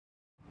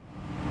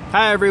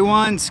Hi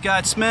everyone,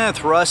 Scott Smith,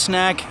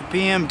 Rusnack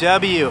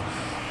BMW.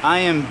 I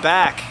am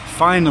back,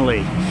 finally.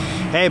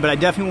 Hey, but I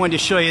definitely wanted to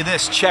show you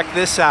this. Check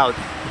this out.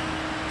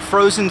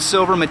 Frozen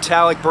silver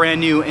metallic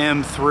brand new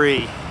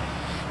M3.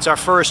 It's our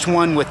first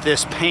one with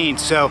this paint,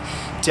 so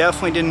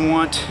definitely didn't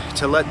want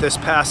to let this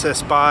pass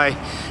us by.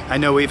 I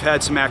know we've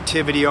had some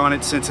activity on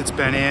it since it's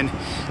been in.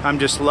 I'm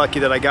just lucky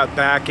that I got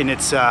back and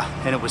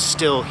it was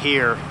still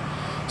here.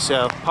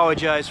 So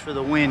apologize for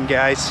the wind,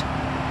 guys.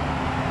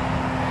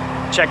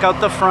 Check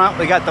out the front.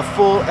 We got the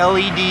full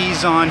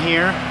LEDs on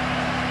here.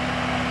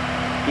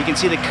 You can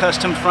see the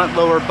custom front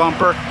lower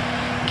bumper,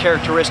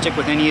 characteristic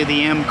with any of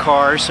the M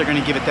cars. They're going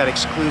to give it that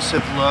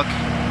exclusive look.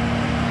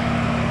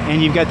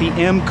 And you've got the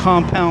M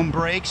compound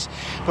brakes,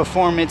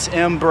 performance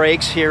M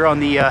brakes here on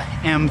the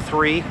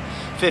M3.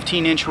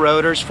 15-inch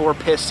rotors,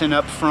 4-piston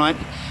up front.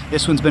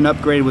 This one's been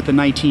upgraded with the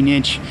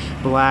 19-inch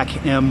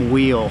black M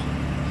wheel.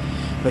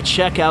 But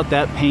check out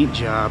that paint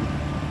job.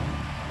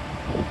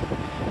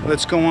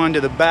 Let's go on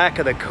to the back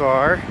of the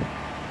car.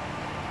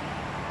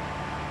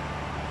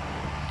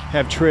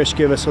 Have Trish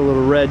give us a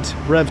little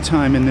rev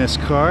time in this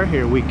car.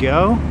 Here we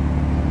go.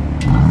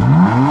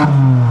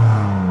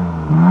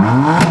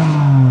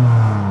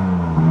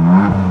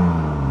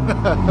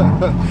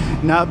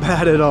 Not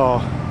bad at all.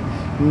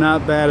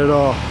 Not bad at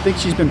all. I think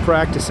she's been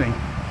practicing.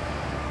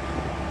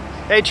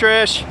 Hey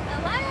Trish.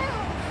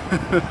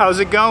 Hello. How's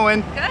it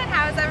going? Good.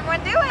 How's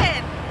everyone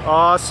doing?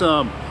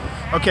 Awesome.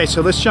 Okay,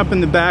 so let's jump in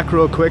the back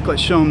real quick.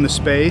 Let's show them the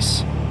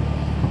space.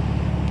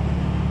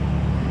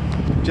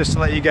 Just to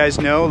let you guys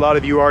know, a lot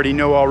of you already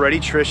know already,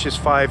 Trish is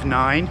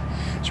 5'9".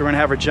 So we're gonna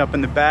have her jump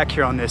in the back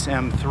here on this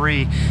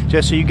M3,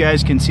 just so you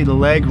guys can see the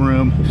leg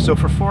room. So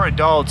for 4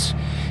 adults,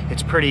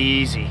 it's pretty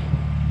easy.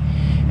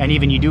 And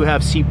even you do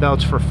have seat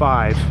belts for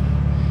 5.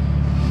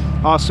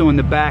 Also in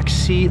the back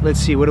seat, let's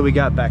see, what do we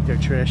got back there,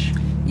 Trish?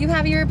 You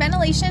have your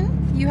ventilation,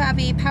 you have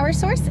a power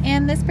source,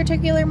 and this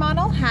particular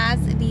model has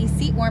the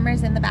seat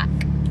warmers in the back.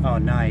 Oh,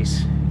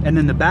 nice. And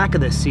then the back of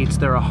the seats,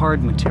 they're a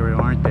hard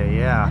material, aren't they?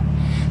 Yeah.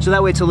 So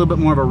that way it's a little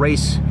bit more of a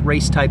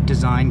race type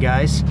design,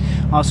 guys.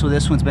 Also,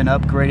 this one's been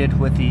upgraded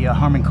with the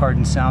Harman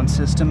Kardon sound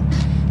system,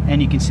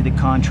 and you can see the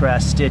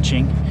contrast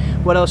stitching.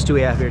 What else do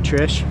we have here,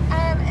 Trish?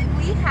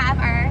 We have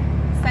our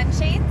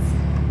sunshades.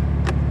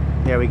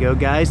 There we go,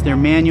 guys. They're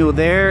manual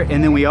there,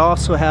 and then we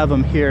also have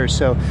them here.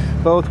 So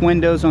both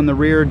windows on the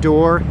rear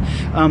door.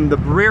 The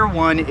rear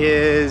one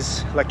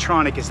is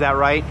electronic, is that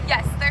right?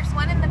 Yes, there's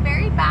one in the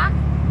very back,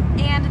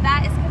 and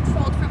that is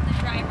controlled from the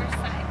driver's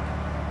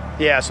side.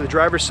 Yeah, so the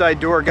driver's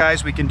side door,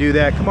 guys, we can do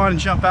that. Come on and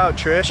jump out,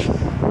 Trish.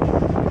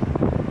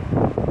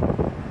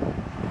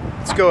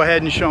 Let's go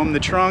ahead and show them the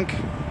trunk.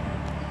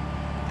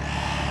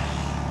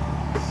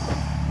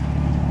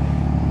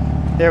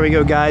 There we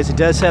go, guys. It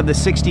does have the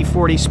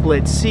 60-40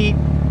 split seat.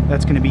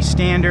 That's going to be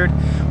standard.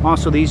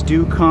 Also, these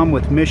do come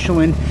with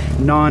Michelin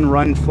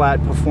non-run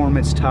flat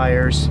performance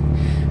tires.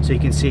 So you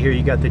can see here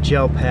you got the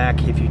gel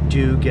pack if you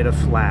do get a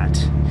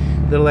flat.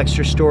 Little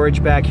extra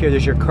storage back here.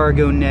 There's your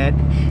cargo net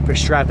for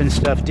strapping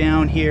stuff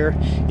down here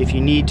if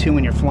you need to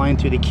when you're flying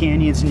through the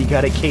canyons, and you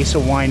got a case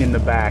of wine in the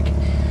back.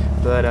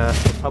 But I'd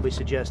probably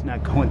suggest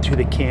not going through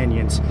the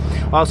canyons.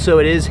 Also,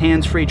 it is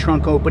hands-free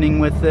trunk opening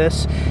with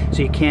this,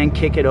 so you can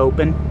kick it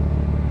open.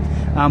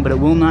 But it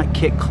will not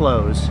kick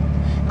closed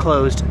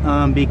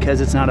because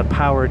it's not a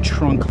power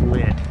trunk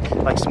lid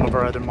like some of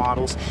our other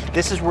models.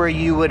 This is where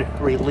you would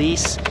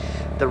release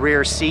the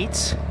rear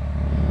seats,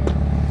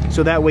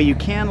 so that way you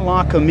can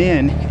lock them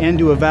in and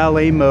do a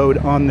valet mode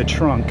on the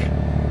trunk.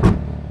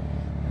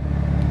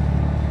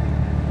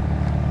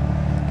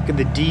 Look at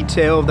the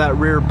detail of that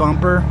rear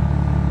bumper.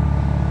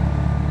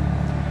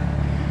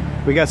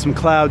 We got some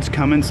clouds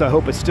coming, so I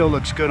hope it still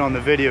looks good on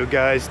the video,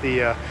 guys.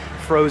 The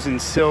frozen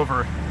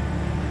silver.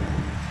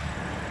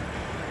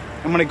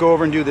 I'm going to go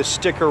over and do the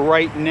sticker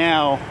right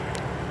now.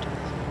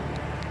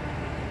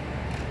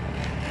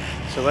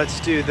 So let's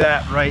do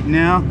that right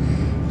now.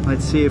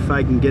 Let's see if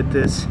I can get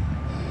this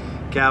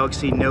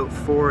Galaxy Note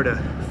 4 to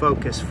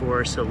focus for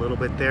us a little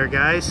bit there,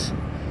 guys.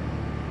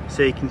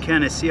 So you can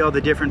kind of see all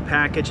the different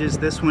packages.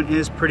 This one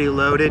is pretty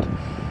loaded.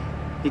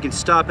 You can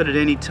stop it at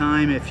any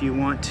time if you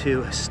want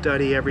to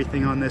study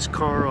everything on this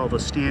car, all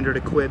the standard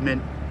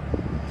equipment.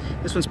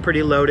 This one's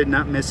pretty loaded,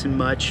 not missing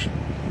much.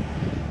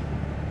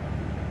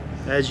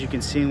 As you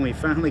can see, when we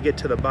finally get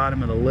to the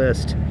bottom of the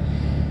list,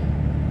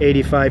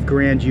 85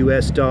 grand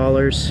US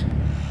dollars.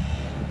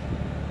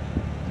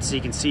 So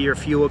you can see your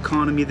fuel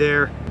economy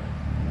there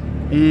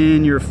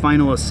and your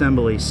final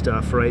assembly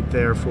stuff right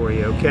there for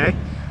you, okay?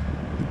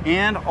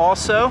 And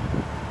also,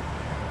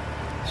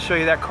 show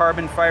you that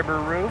carbon fiber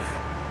roof.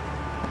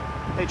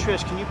 Hey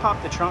Trish, can you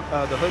pop the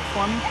hood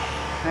for me?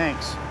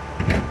 Thanks.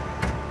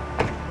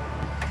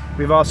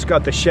 We've also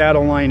got the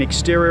shadow line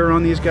exterior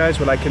on these guys,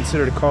 what I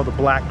consider to call the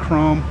black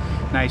chrome.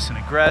 Nice and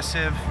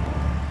aggressive.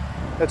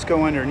 Let's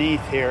go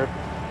underneath here.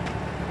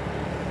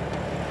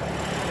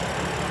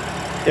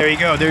 There you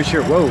go, there's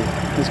your, whoa,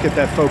 let's get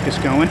that focus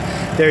going.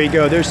 There you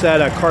go, there's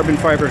that carbon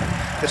fiber,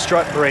 the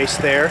strut brace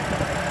there.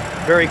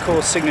 Very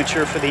cool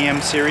signature for the M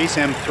series,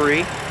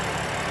 M3.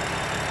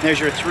 There's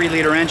your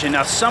 3-liter engine.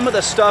 Now, some of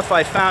the stuff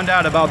I found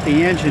out about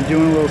the engine,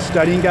 doing a little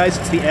studying, guys,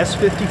 it's the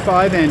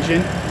S55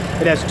 engine.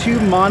 It has 2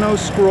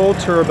 mono-scroll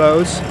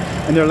turbos,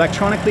 and they're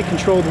electronically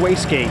controlled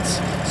wastegates.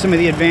 Some of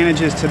the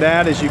advantages to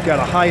that is you've got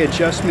a high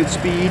adjustment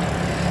speed,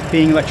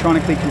 being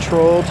electronically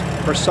controlled,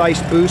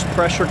 precise boost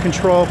pressure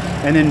control,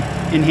 and then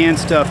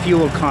enhanced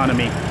fuel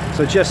economy.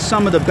 So just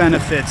some of the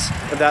benefits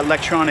of that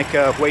electronic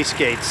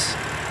wastegates.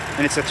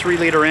 And it's a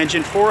 3-liter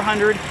engine,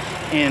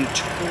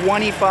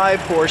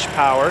 425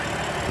 horsepower.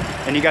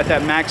 And you got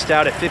that maxed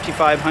out at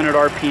 5,500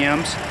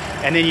 RPMs.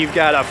 And then you've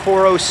got a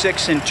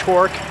 406 in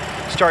torque,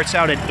 starts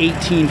out at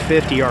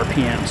 1850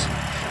 RPMs.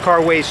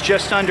 Car weighs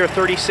just under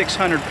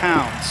 3,600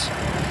 pounds.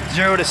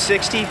 0 to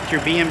 60,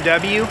 your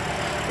BMW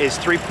is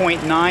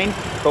 3.9,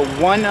 but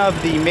one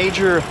of the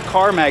major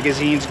car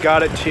magazines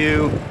got it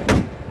to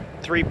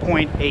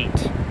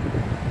 3.8.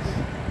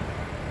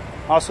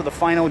 Also, the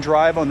final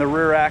drive on the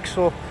rear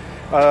axle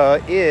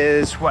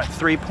is what,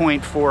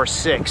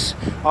 3.46.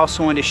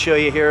 Also wanted to show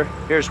you here,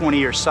 here's one of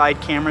your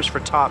side cameras for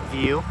top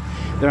view.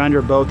 They're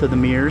under both of the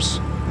mirrors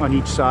on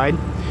each side.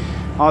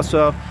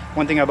 Also,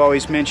 one thing I've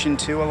always mentioned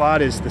too a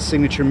lot is the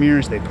signature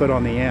mirrors they put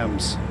on the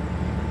M's.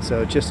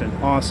 So just an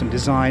awesome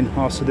design.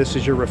 Also, this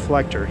is your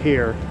reflector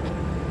here.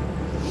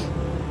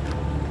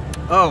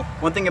 Oh,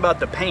 one thing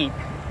about the paint,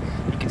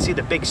 you can see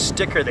the big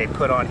sticker they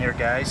put on here,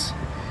 guys.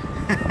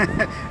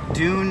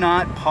 Do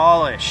not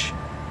polish,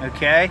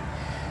 okay?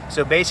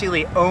 So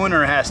basically,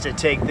 owner has to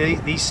take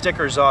these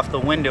stickers off the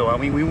window. I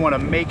mean, we want to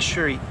make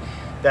sure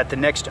that the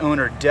next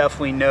owner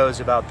definitely knows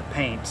about the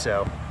paint,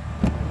 so.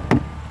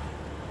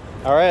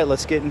 All right,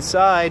 let's get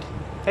inside.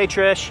 Hey,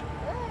 Trish.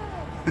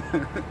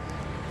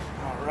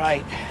 All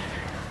right.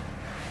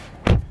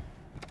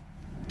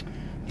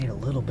 Need a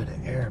little bit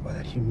of air by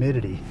that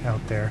humidity out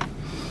there.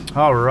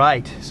 All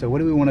right, so what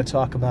do we want to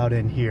talk about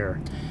in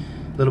here?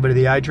 A little bit of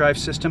the iDrive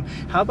system.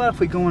 How about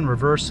if we go in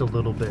reverse a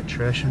little bit,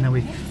 Trish, and then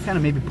we kind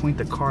of maybe point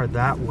the car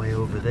that way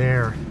over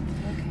there.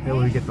 Okay. That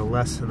way we get the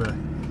less of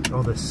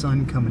all the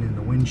sun coming in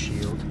the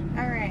windshield.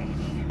 All right.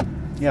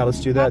 Yeah,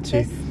 let's do that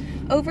too.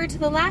 Over to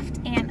the left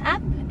and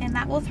up, and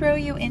that will throw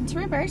you into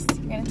reverse.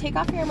 You're going to take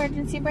off your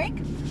emergency brake,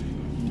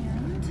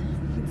 and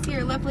you can see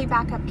your lovely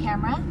backup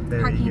camera,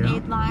 there parking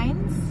aid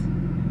lines,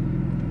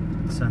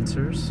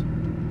 sensors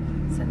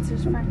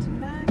front and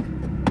back.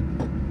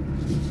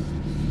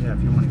 Yeah,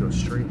 if you want to go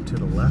straight to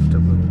the left a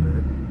little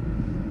bit.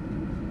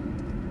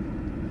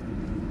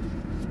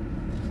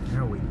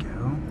 There we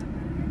go.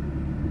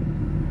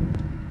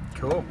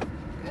 Cool.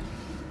 Good.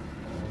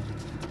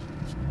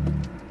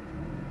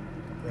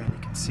 Yeah, and you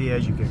can see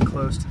as you get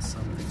close to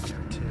something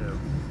there too.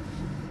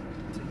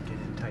 To get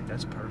in tight,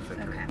 that's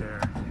perfect right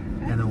there.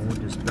 And then we'll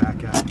just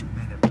back out in a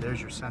minute. But there's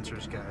your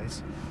sensors,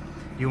 guys.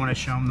 You want to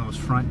show them those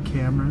front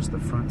cameras, the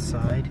front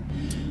side?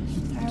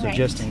 So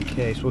just in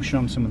case, we'll show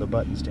them some of the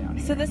buttons down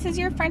here. So this is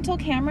your frontal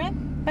camera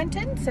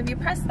button. So if you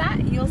press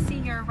that, you'll see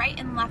your right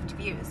and left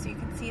view. So you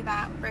can see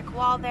that brick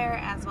wall there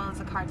as well as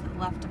a car to the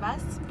left of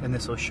us. And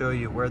this will show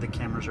you where the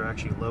cameras are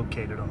actually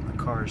located on the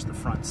cars, the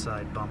front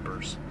side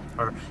bumpers,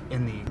 or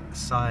in the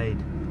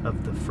side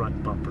of the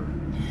front bumper.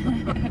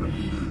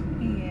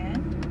 Yeah,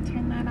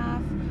 turn that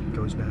off.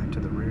 Goes back to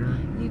the rear.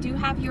 You do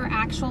have your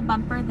actual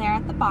bumper there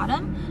at the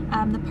bottom.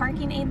 The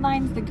parking aid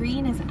lines, the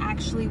green is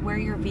actually where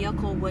your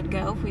vehicle would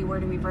go if we were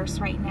to reverse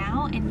right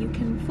now, and you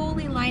can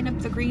fully line up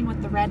the green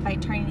with the red by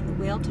turning the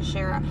wheel to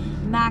share a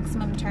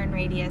maximum turn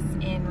radius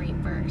in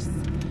reverse.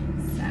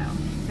 So,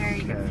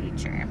 very good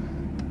feature.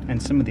 And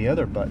some of the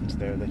other buttons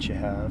there that you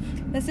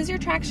have. This is your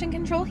traction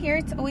control here.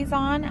 It's always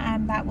on.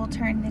 That will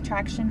turn the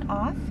traction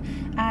off.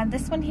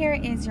 This one here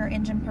is your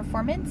engine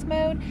performance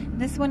mode.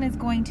 This one is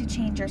going to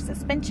change your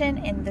suspension,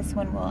 and this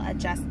one will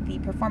adjust the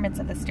performance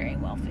of the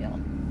steering wheel feel.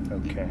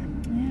 Okay.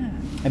 Yeah.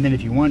 And then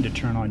if you wanted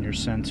to turn on your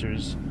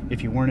sensors,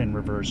 if you weren't in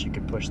reverse, you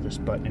could push this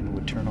button and it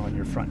would turn on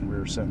your front and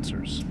rear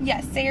sensors.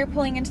 Yes, say you're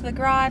pulling into the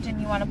garage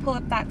and you want to pull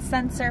up that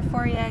sensor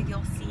for you,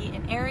 you'll see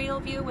an aerial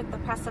view with the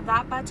press of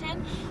that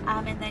button,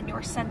 and then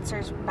your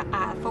sensors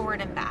forward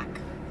and back.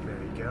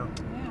 There you go.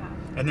 Yeah.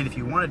 And then if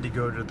you wanted to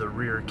go to the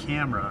rear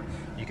camera,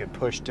 you could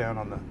push down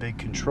on the big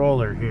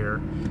controller here,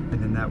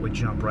 and then that would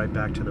jump right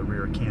back to the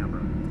rear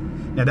camera.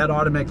 Now that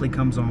automatically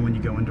comes on when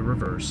you go into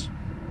reverse,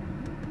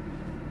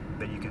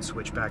 but you can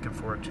switch back and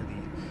forth to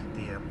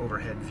the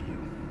overhead view.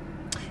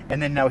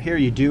 And then now here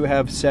you do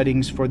have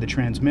settings for the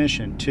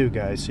transmission too,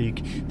 guys, so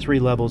 3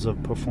 levels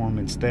of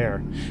performance there.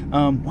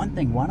 One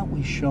thing, why don't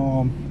we show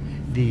them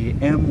the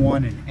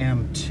M1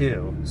 and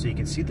M2 so you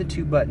can see the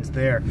 2 buttons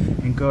there,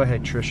 and go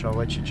ahead, Trish, I'll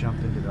let you jump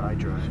into the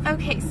iDrive.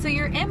 Okay, so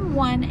your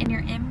M1 and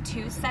your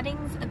M2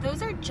 settings,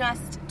 those are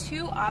just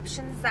 2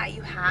 options that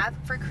you have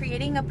for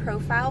creating a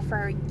profile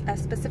for a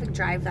specific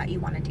drive that you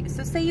want to do.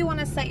 So say you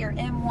want to set your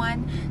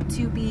M1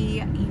 to be,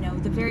 you know,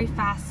 the very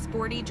fast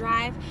sporty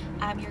drive,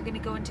 you're going to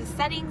go into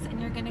settings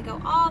and you're going to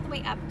go all the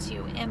way up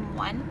to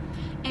M1,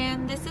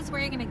 and this is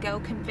where you're going to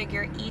go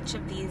configure each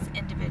of these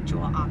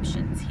individual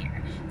options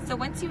here. So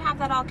once you have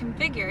that all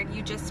configured,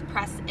 you just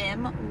press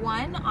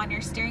M1 on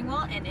your steering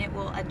wheel and it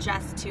will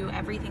adjust to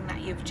everything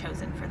that you've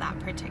chosen for that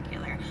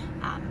particular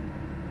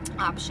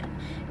option.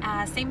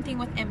 Same thing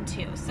with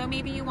M2. So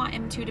maybe you want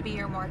M2 to be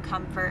your more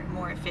comfort,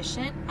 more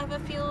efficient of a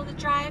feel to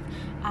drive.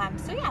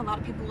 So yeah, a lot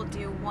of people will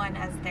do one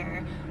as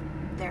their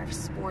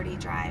sporty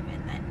drive,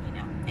 and then, you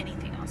know,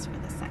 anything else for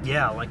the second.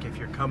 Yeah, like if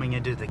you're coming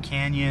into the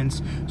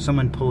canyons,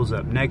 someone pulls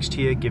up next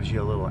to you, gives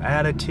you a little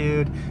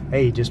attitude.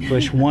 Hey, you just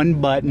push one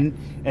button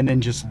and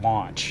then just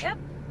launch. Yep.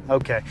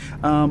 Okay.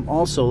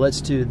 Also, let's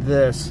do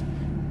this.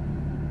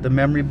 The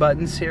memory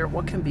buttons here,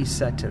 what can be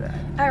set to that?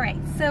 All right,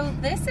 so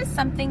this is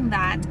something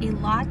that a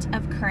lot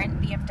of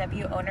current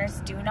BMW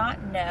owners do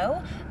not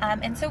know.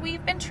 And so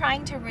we've been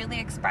trying to really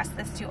express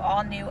this to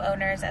all new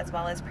owners as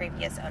well as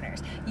previous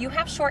owners. You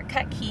have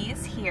shortcut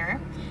keys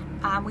here.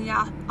 We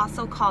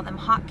also call them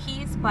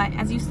hotkeys, but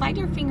as you slide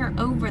your finger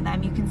over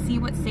them, you can see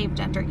what's saved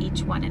under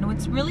each one. And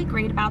what's really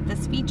great about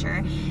this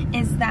feature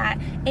is that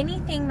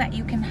anything that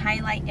you can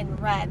highlight in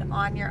red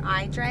on your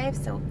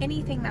iDrive, so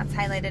anything that's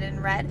highlighted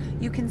in red,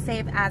 you can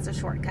save as a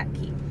shortcut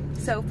key.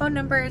 So phone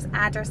numbers,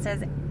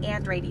 addresses,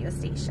 and radio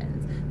stations.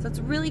 So it's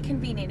really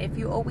convenient. If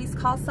you always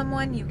call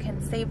someone, you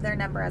can save their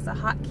number as a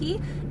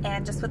hotkey,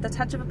 and just with the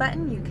touch of a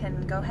button, you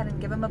can go ahead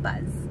and give them a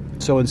buzz.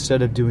 So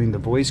instead of doing the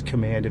voice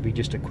command, it'd be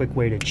just a quick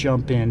way to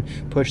jump in,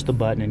 push the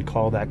button, and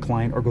call that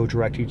client or go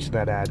directly to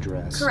that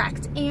address.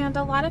 Correct. And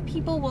a lot of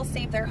people will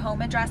save their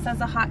home address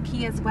as a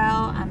hotkey as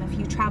well. If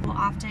you travel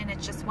often,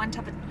 it's just one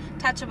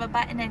touch of a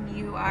button and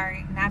you are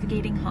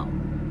navigating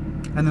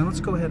home. And then let's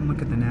go ahead and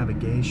look at the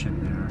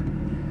navigation there.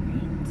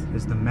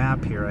 Is the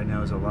map here, I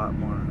know, is a lot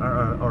more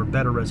or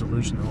better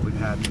resolution than what we've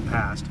had in the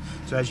past.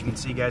 So as you can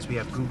see, guys, we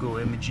have Google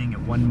imaging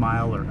at 1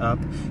 mile or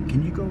up.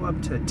 Can you go up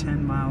to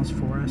 10 miles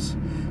for us?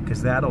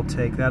 Because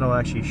that'll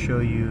actually show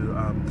you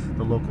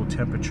the local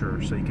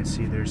temperature. So you can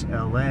see there's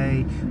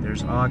LA,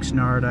 there's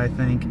Oxnard, I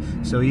think.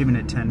 So even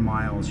at 10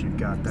 miles, you've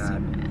got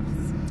that.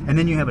 And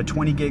then you have a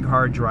 20 gig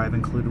hard drive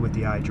included with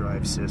the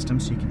iDrive system,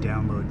 so you can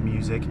download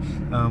music.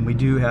 We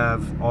do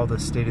have all the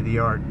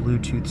state-of-the-art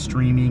Bluetooth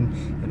streaming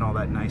and all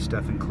that nice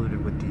stuff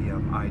included with the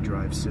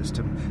iDrive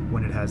system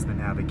when it has the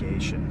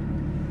navigation.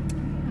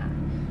 Yeah.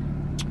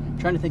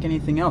 Trying to think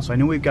anything else. I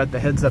know we've got the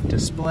heads-up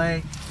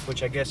display,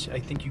 which I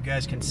think you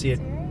guys can see it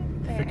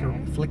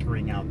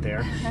flickering out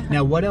there.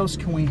 Now, what else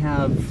can we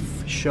have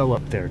show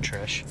up there,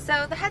 Trish?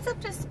 So the heads-up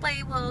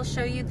display will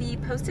show you the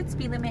posted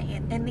speed limit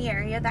in the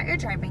area that you're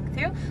driving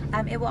through.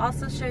 It will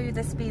also show you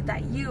the speed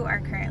that you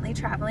are currently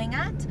traveling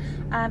at.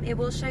 It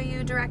will show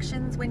you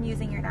directions when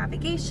using your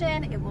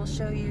navigation. It will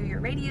show you your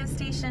radio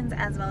stations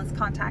as well as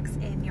contacts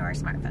in your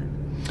smartphone.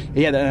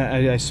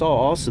 Yeah, I saw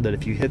also that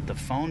if you hit the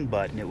phone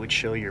button, it would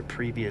show your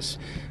previous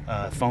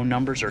phone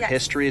numbers or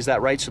history. Is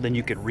that right? So then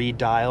you could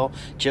redial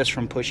just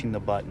from pushing the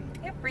button.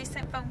 Yep,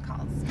 recent phone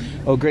calls.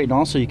 Oh, great. And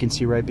also you can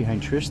see right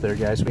behind Trish there,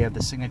 guys, we have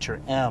the signature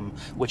M,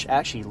 which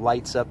actually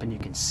lights up and you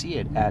can see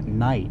it at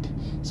night.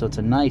 So it's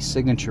a nice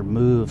signature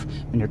move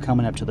when you're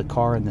coming up to the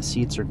car and the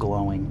seats are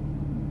glowing.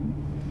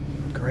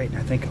 Great. And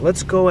I think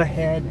let's go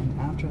ahead, and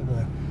after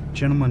the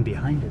gentleman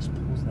behind us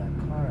pulls that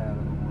car out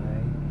of the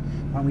way,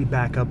 why don't we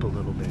back up a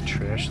little bit,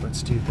 Trish?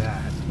 Let's do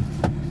that.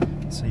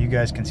 So you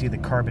guys can see the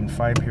carbon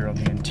fiber here on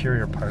the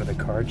interior part of the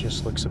car. It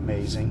just looks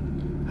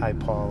amazing. High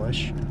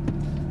polish.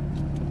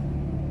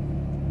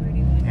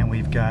 And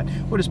we've got,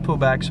 we'll just pull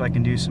back so I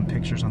can do some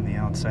pictures on the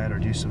outside or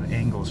do some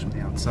angles from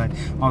the outside.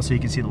 Also, you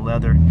can see the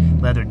leather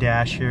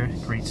dash here,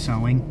 great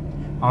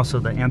sewing. Also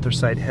the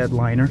anthracite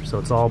headliner, so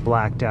it's all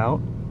blacked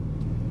out.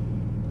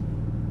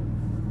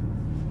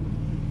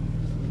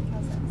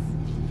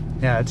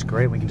 Yeah, it's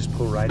great. We can just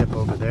pull right up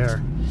over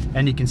there.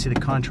 And you can see the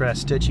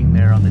contrast stitching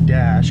there on the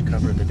dash,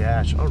 cover of the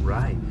dash. All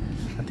right.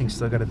 That thing's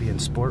still got to be in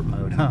sport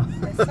mode, huh?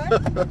 This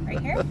one? Right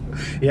here?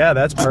 Yeah,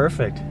 that's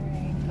perfect.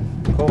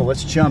 Cool,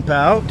 let's jump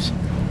out.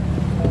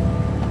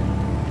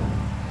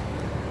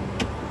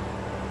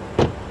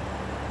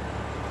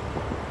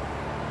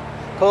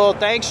 Cool,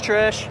 thanks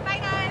Trish. Bye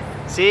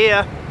guys. See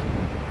ya.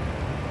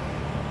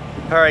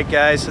 All right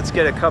guys, let's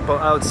get a couple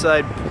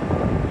outside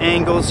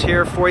angles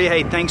here for you.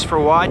 Hey, thanks for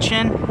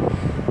watching.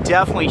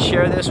 Definitely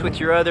share this with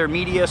your other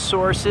media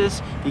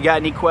sources. If you got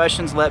any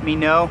questions, let me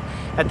know.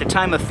 At the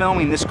time of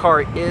filming, this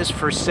car is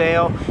for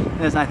sale.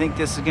 And I think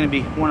this is going to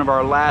be one of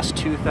our last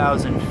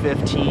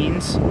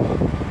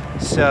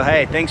 2015s. So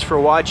hey, thanks for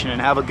watching and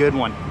have a good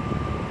one.